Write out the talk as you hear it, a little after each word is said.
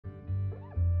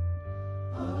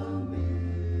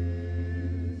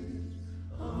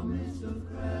Amidst of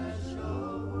crash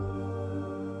of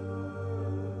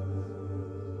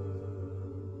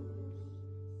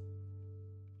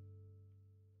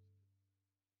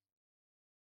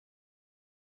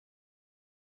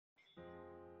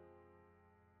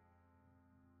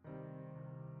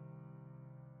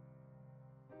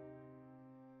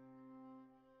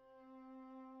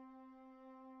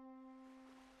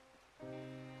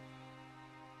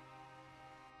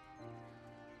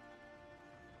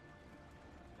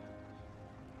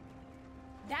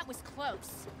That was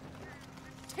close.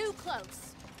 Too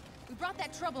close. We brought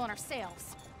that trouble on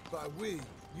ourselves. By we,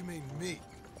 you mean me.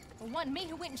 It wasn't me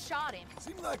who went and shot him.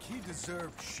 Seemed like he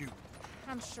deserved shooting.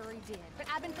 I'm sure he did. But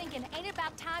I've been thinking, ain't it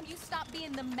about time you stop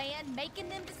being the man making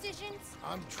them decisions?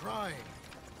 I'm trying.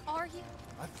 Are you?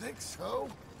 I think so.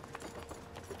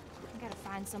 I gotta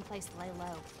find someplace to lay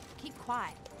low. Keep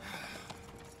quiet.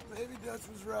 Maybe Dutch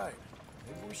was right.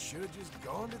 Maybe we should have just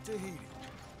gone to Tahiti.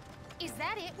 Is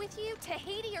that it with you?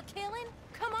 Tahiti or killing?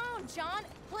 Come on, John.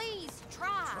 Please,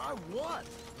 try. Try what?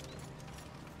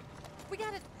 We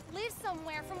gotta live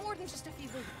somewhere for more than just a few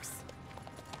weeks.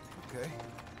 Okay.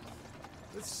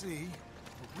 Let's see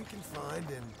what we can find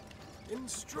in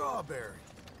Strawberry.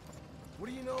 What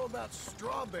do you know about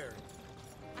Strawberry?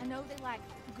 I know they like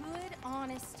good,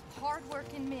 honest,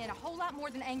 hard-working men a whole lot more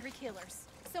than angry killers.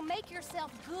 So make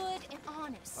yourself good and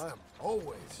honest. I'm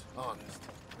always honest.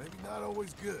 Maybe not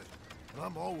always good, but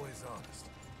I'm always honest.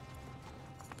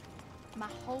 My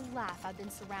whole life I've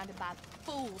been surrounded by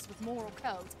fools with moral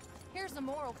codes. Here's the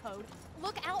moral code.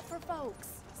 Look out for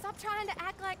folks. Stop trying to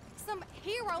act like some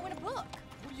hero in a book.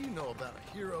 What do you know about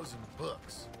heroes and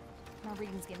books? My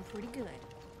reading's getting pretty good.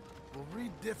 We'll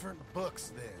read different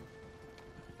books then.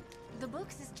 The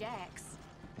books is Jack's.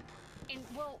 And,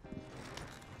 well,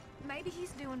 maybe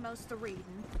he's doing most of the reading.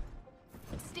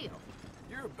 Still.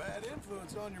 You're a bad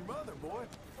influence on your mother, boy.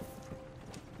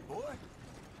 Boy?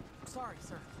 Sorry,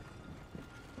 sir.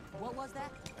 What was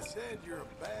that? I said you're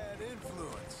a bad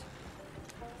influence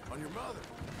on your mother.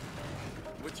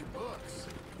 With your books.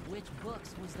 Which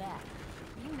books was that?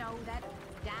 You know, that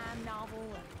dime novel,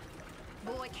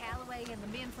 Boy Calloway and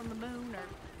the Men from the Moon,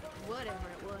 or whatever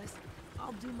it was.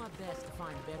 I'll do my best to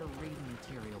find better reading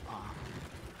material, Pa.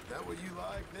 That what you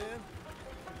like, then?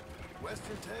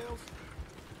 Western tales?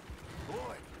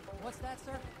 Boy, What's that,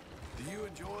 sir? do you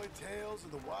enjoy tales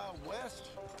of the Wild West?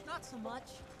 Not so much.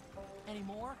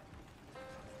 Anymore.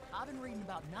 I've been reading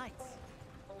about knights.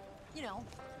 You know,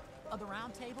 of the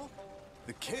Round Table.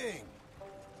 The King.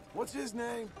 What's his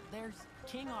name? There's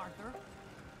King Arthur,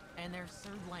 and there's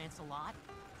Sir Lancelot,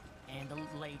 and the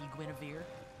Lady Guinevere,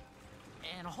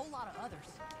 and a whole lot of others.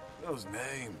 Those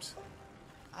names.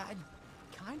 I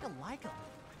kinda like them.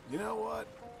 You know what?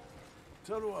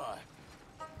 So do I.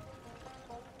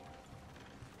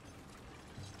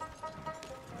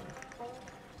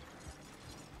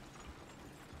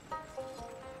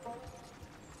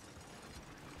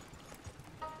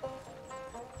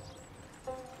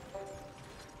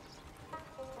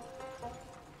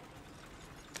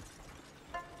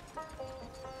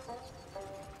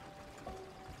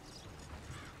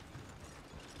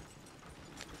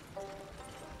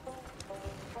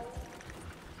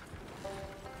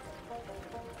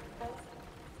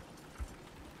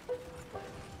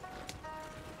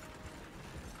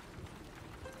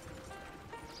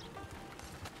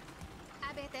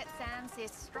 I bet that sign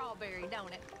says Strawberry,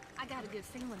 don't it? I got a good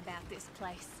feeling about this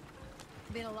place.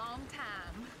 Been a long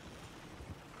time.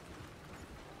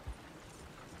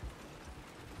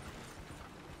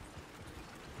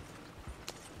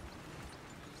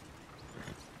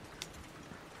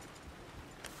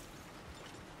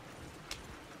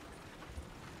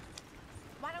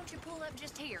 Why don't you pull up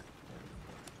just here?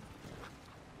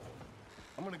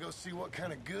 I'm gonna go see what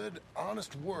kind of good,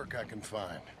 honest work I can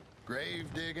find.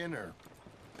 Grave digging or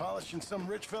polishing some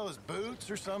rich fella's boots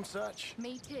or some such.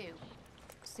 Me too.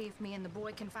 See if me and the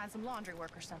boy can find some laundry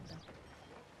work or something.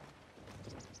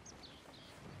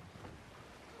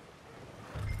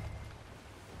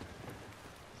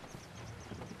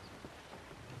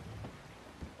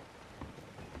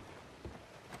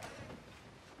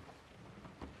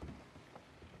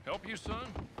 Help you, son?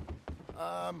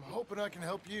 I'm hoping I can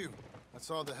help you. I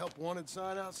saw the help wanted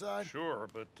sign outside. Sure,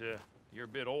 but you're a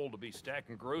bit old to be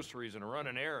stacking groceries and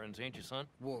running errands, ain't you, son?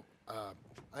 Well,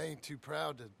 I ain't too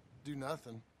proud to do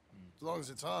nothing. As long as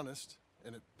it's honest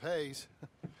and it pays.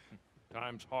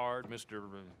 Time's hard, Mr.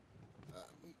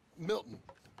 Milton.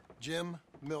 Jim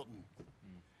Milton.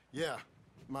 Yeah,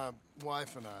 my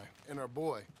wife and I, and our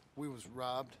boy, we was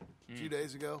robbed a few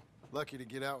days ago. Lucky to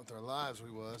get out with our lives,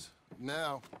 we was.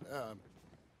 Now,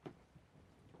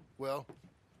 Well,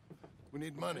 we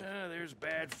need money. There's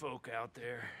bad folk out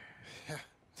there. Yeah,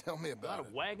 tell me about Got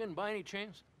it. a wagon by any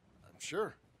chance? I'm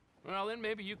sure. Well, then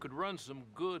maybe you could run some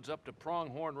goods up to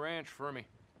Pronghorn Ranch for me.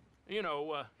 You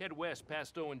know, head west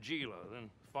past Owanjila, then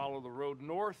follow the road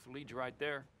north, leads you right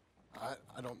there.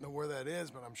 I don't know where that is,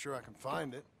 but I'm sure I can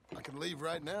find it. I can leave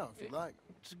right now if you'd like.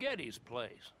 It's Getty's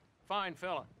place. Fine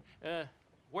fella.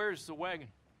 Where's the wagon?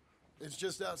 It's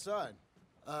just outside.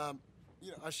 You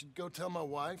know, I should go tell my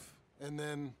wife, and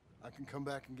then I can come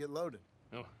back and get loaded.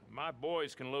 No, my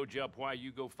boys can load you up while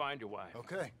you go find your wife.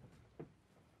 Okay.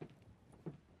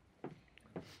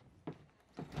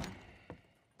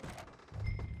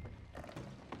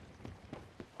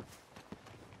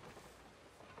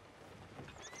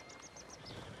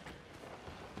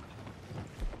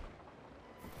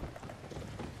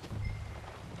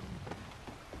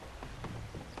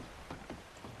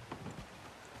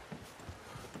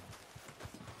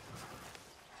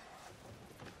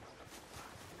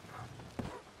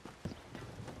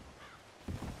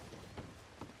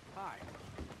 Hi.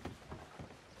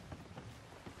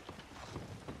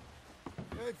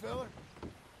 Hey, fella.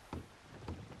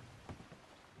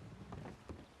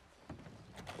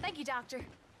 Thank you, Doctor.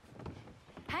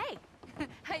 Hey,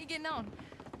 how you getting on?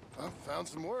 I found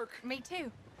some work. Me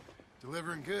too.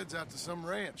 Delivering goods out to some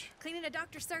ranch. Cleaning a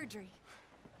doctor's surgery.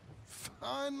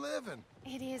 Fine living.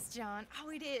 It is, John. Oh,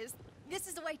 it is. This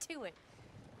is the way to it.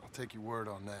 I'll take your word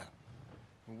on that.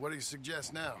 What do you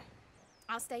suggest now?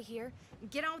 I'll stay here.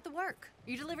 Get on with the work.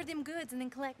 You deliver them goods and then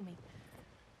collect me.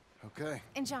 Okay.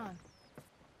 And John,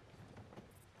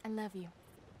 I love you.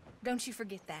 Don't you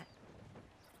forget that.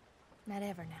 Not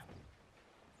ever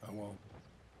now. I won't.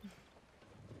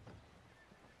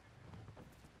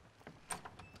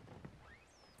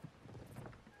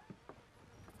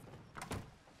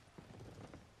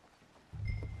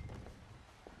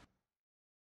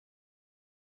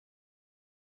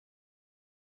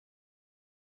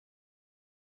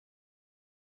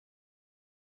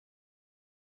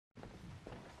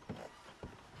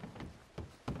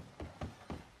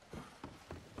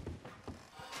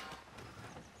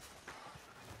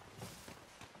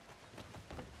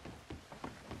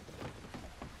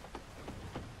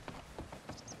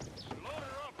 Load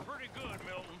her up pretty good,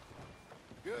 Milton.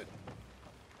 Good.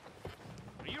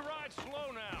 You ride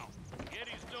slow now.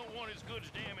 Gettys don't want his goods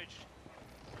damaged.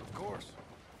 Of course.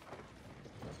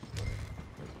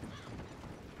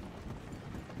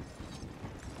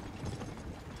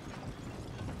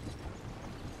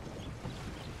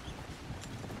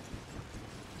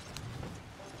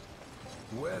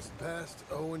 West past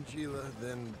Owanjila,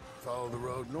 then follow the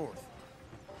road north.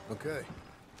 Okay.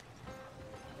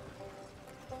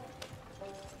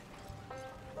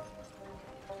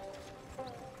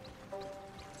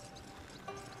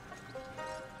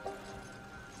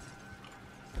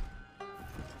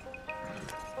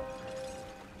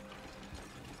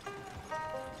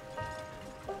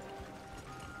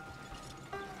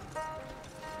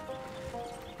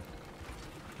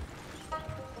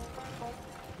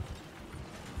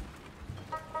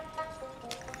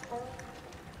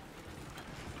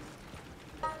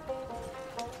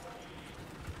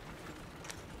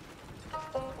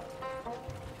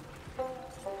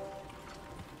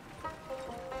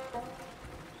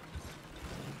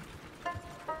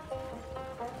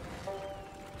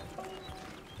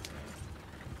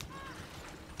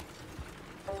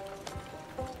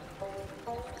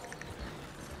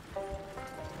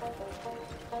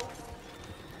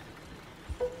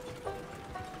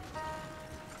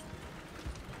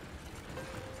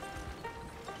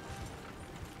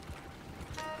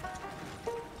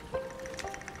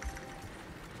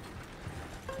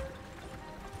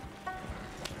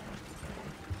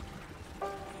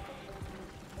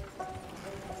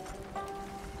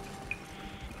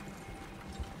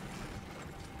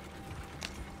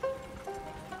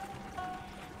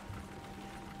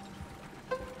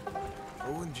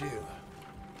 Owanjila.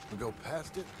 We go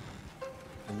past it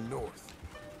and north.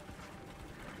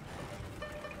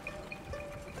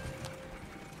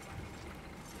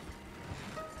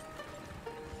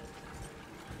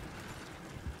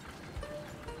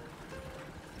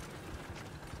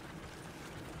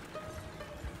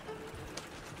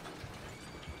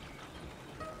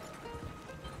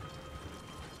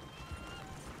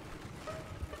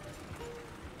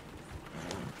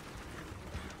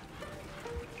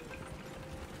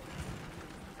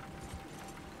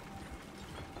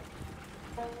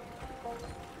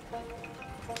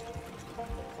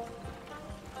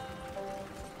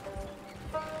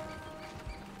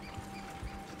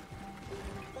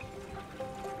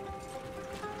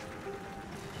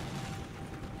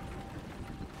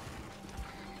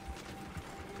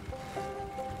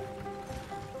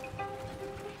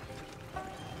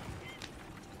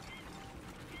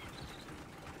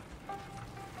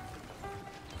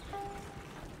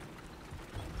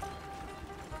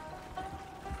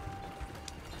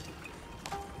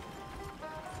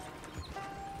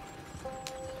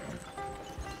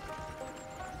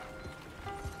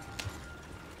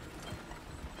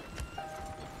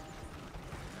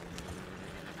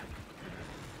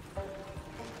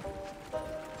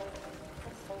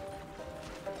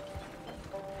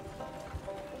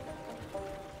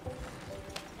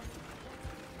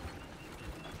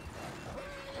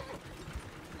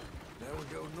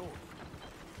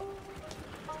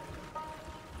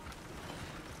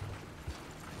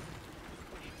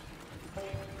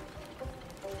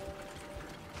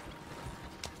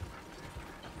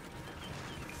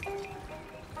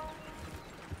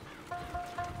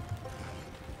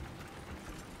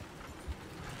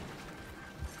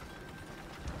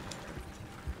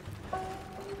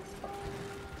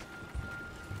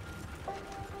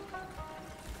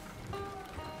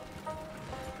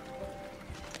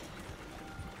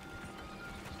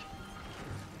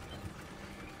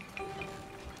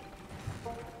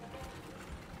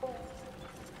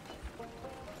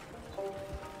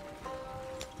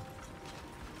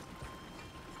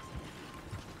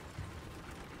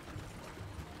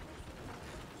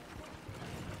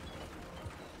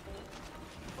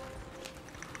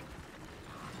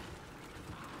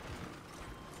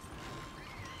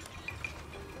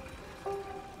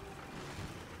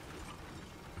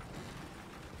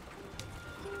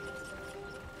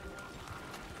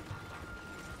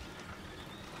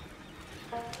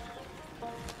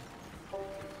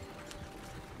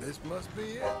 This must be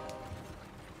it.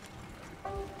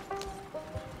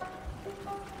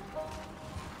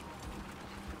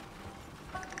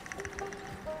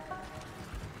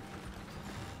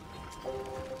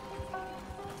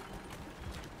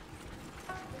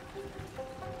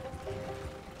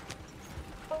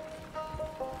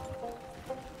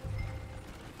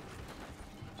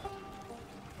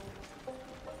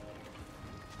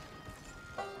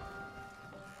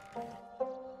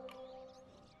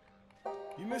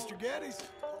 You Mr. Geddes?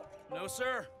 No,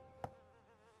 sir.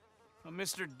 I'm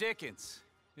Mr. Dickens,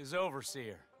 his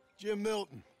overseer. Jim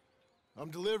Milton. I'm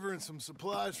delivering some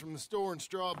supplies from the store in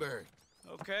Strawberry.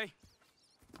 Okay.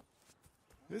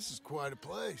 This is quite a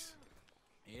place.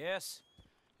 Yes,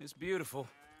 it's beautiful.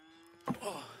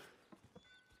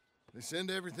 They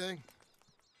send everything?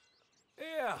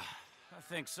 Yeah, I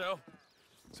think so.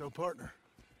 So, partner,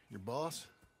 your boss,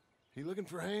 he looking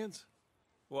for hands?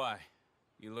 Why?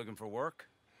 You looking for work?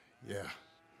 Yeah.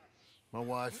 My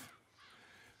wife,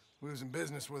 we was in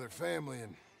business with her family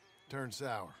and turned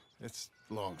sour. It's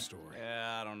a long story.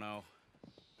 Yeah, I don't know.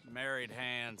 Married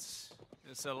hands.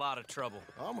 It's a lot of trouble.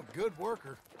 I'm a good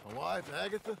worker. My wife,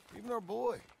 Agatha, even our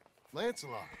boy,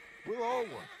 Lancelot. We'll all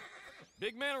work.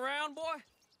 Big man around, boy?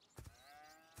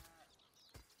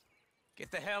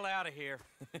 Get the hell out of here.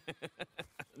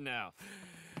 Now,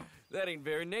 that ain't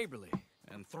very neighborly.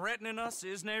 And threatening us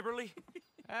is neighborly?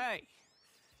 Hey,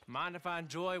 Mind if I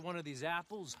enjoy one of these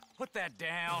apples? put that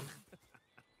down.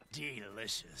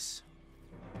 Delicious.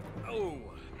 Oh.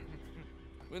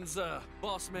 When's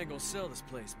boss man gonna sell this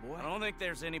place, boy? I don't think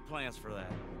there's any plans for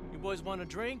that. You boys want a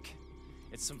drink?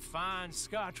 It's some fine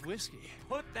Scotch whiskey.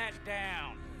 Put that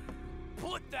down.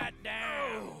 Put that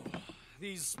down.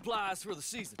 These supplies for the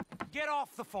season. Get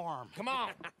off the farm. Come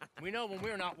on. We know when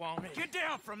we're not wanted. Get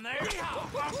down from there.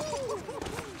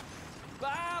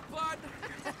 Bye, bud.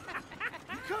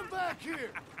 You come back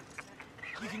here!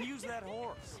 You can use that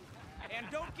horse. And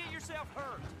don't get yourself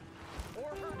hurt. Or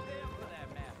hurt them, for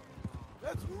that matter.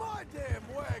 That's my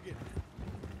damn wagon!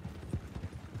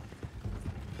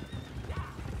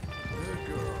 Good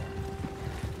girl.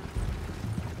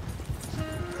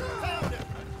 Found it!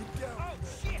 Get down Oh,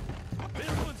 from there. shit!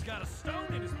 This one's got a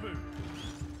stone in his boot.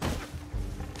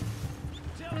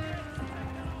 Tell Dennis to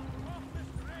take that off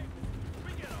Mr. Abel.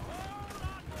 We get a whole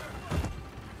lot more money.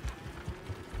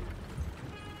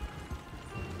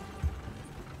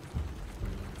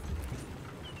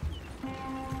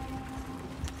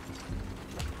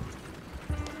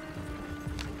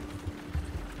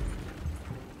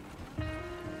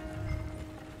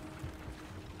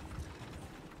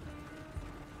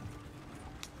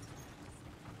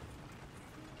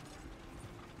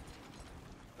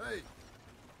 Hey,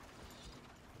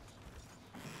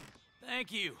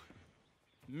 Thank you.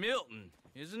 Milton,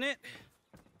 isn't it?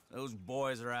 Those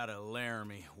boys are out of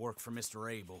Laramie, work for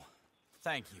Mr. Abel.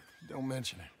 Thank you. don't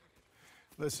mention it.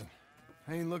 Listen,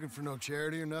 I ain't looking for no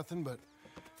charity or nothing, but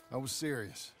I was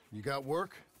serious. You got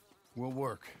work? We'll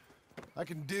work. I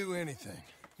can do anything.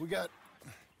 We got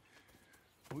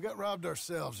robbed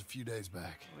ourselves a few days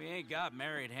back. We ain't got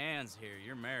married hands here.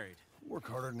 You're married. Work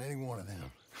harder than any one of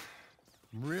them.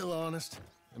 I'm real honest,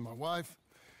 and my wife,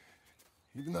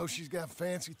 even though she's got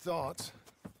fancy thoughts,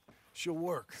 she'll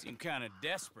work. Seem kind of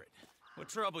desperate. What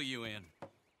trouble you in?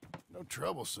 No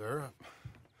trouble, sir.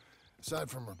 Aside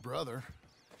from her brother.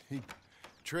 He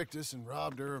tricked us and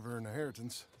robbed her of her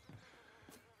inheritance.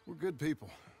 We're good people.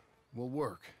 We'll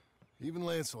work. Even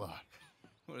Lancelot.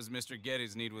 What does Mr.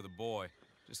 Geddes need with a boy?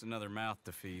 Just another mouth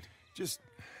to feed. Just,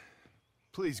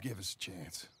 please give us a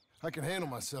chance. I can handle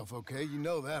myself okay, you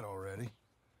know that already.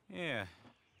 Yeah,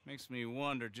 makes me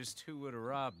wonder just who would have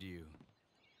robbed you.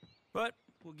 But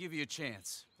we'll give you a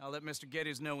chance. I'll let Mr.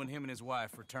 Geddes know when him and his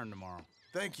wife return tomorrow.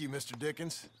 Thank you, Mr.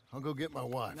 Dickens. I'll go get my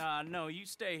wife. Nah, no, you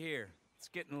stay here. It's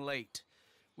getting late.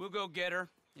 We'll go get her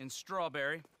in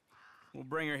Strawberry. We'll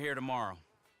bring her here tomorrow.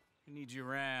 We need you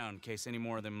around in case any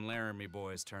more of them Laramie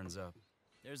boys turns up.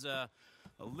 There's a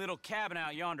little cabin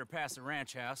out yonder past the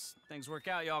ranch house. Things work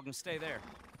out, y'all can stay there.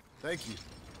 Thank you.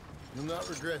 You'll not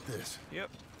regret this. Yep.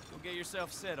 Go get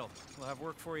yourself settled. We'll have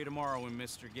work for you tomorrow when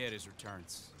Mr. Geddes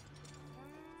returns.